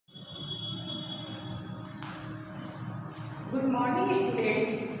Good morning students.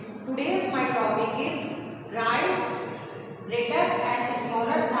 Today's my topic is write greater and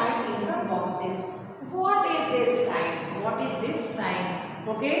smaller sign in the boxes. What is this sign? What is this sign?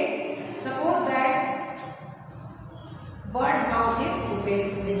 Okay. Suppose that bird mouth is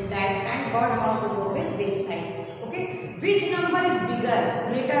open this side and bird mouth is open this side. Okay. Which number is bigger?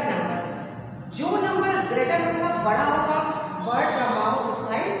 Greater number. जो number greater होगा बड़ा होगा bird का mouth उस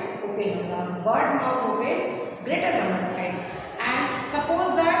side open होगा bird mouth open greater number side and suppose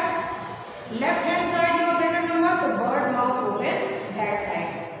that left hand side your greater number तो bird mouth open that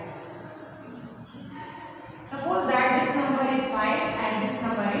side. Suppose that this number is 5 and this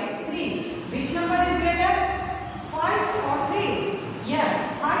number is 3. Which number is greater? 5 or 3? Yes,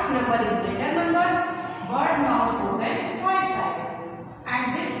 5 number is greater number. Bird mouth open 5 side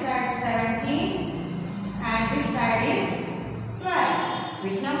and this side 17 and this side is 12.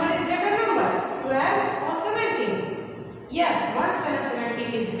 Which number is greater number? 12 or 17? Yes,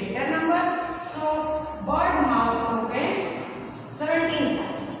 17 is greater number. So, bird mouth open 17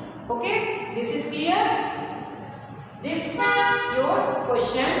 side. Okay, this is clear? This is your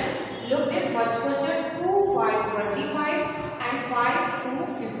question. Look this first question 2, 5, 25 and 5 to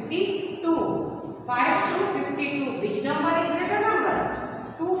 52. 5 to 52. Which number is greater number?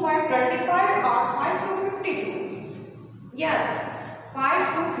 2, 5, 25 or 5 to 52? Yes.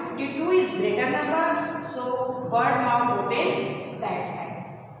 5 to 52 is greater number, so bird mouth open that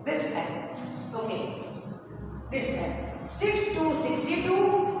side. This side. Okay. This side. 6 to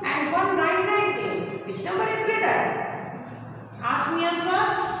 62 and 1, 9, 19. Which number is greater? Ask me answer.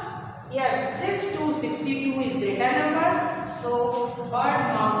 Yes, 6 to 62 is greater number, so bird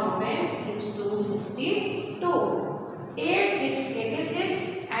mouth open 6 to 62. 8, 6,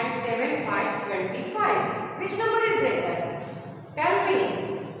 86 and 7, 5, 25. Which number is greater? Tell me.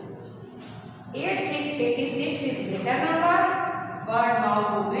 8, 6, 86 is greater number. Bird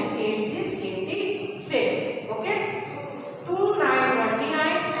mouth open 8, 6, 86. Okay. 2, 9,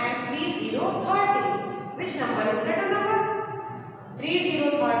 29 and 3, 0, 30. Which number is greater number? 3,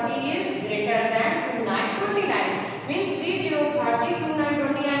 0, 30 is greater than 2, 9, 29. Means 3, 0, 30, 2, 9,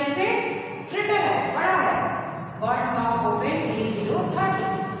 29 से greater है, बड़ा है. Bird mouth open 3, 0, 30.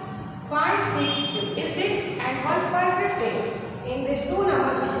 5, 6, 56 and 1, 5, 50. In this two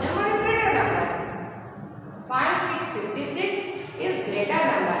number, which number is greater number? 5, 6, 56 is greater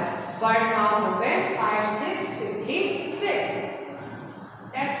number. Bird mouth open 5, 6, 56.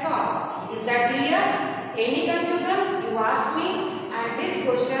 That's all. Is that clear? Any confusion? You ask me, and this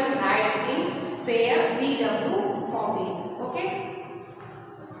question write in fair CW copy. Okay.